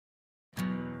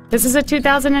This is a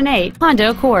 2008 Honda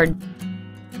Accord.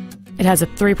 It has a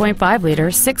 3.5-liter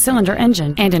 6-cylinder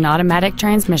engine and an automatic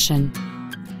transmission.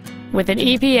 With an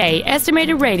EPA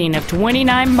estimated rating of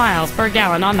 29 miles per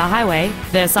gallon on the highway,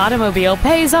 this automobile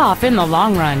pays off in the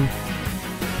long run.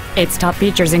 Its top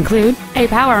features include a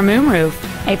power moonroof,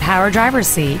 a power driver's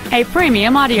seat, a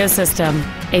premium audio system,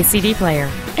 a CD player,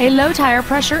 a low tire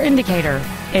pressure indicator,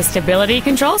 a stability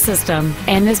control system,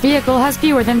 and this vehicle has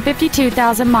fewer than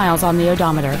 52,000 miles on the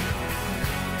odometer.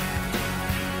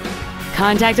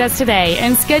 Contact us today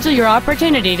and schedule your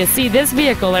opportunity to see this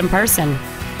vehicle in person.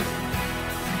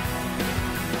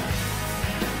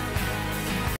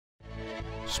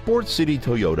 Sportt City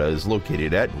Toyota is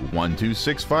located at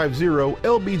 12650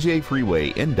 LBJ Freeway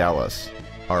in Dallas.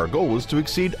 Our goal is to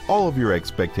exceed all of your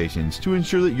expectations to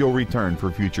ensure that you'll return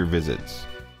for future visits.